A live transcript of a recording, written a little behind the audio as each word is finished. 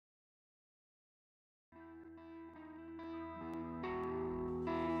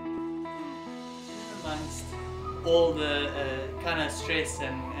amongst all the kind of stress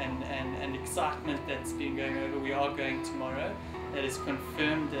and excitement that's been going over, we are going tomorrow. That is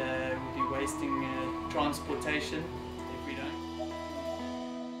confirmed. We'll be wasting transportation if we don't.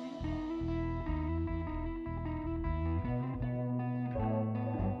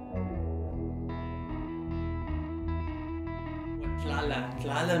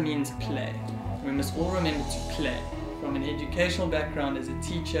 Dlala means play. We must all remember to play. From an educational background as a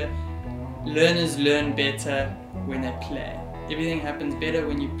teacher, learners learn better when they play. Everything happens better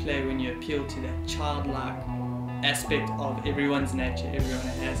when you play, when you appeal to that childlike aspect of everyone's nature. Everyone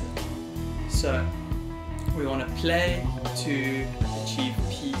has it. So we want to play to achieve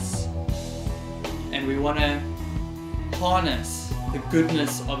peace, and we want to harness the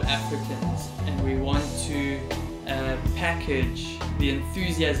goodness of Africans, and we want to package the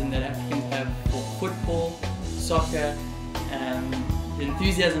enthusiasm that Africans have for football, soccer, the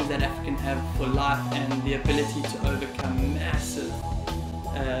enthusiasm that Africans have for life, and the ability to overcome massive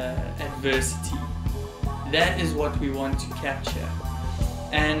adversity. That is what we want to capture,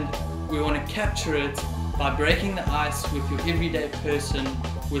 and we want to capture it by breaking the ice with your everyday person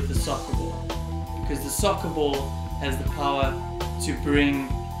with the soccer ball, because the soccer ball has the power to bring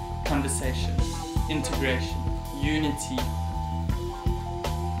conversation, integration, unity.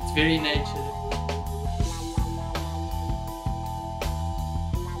 Its very nature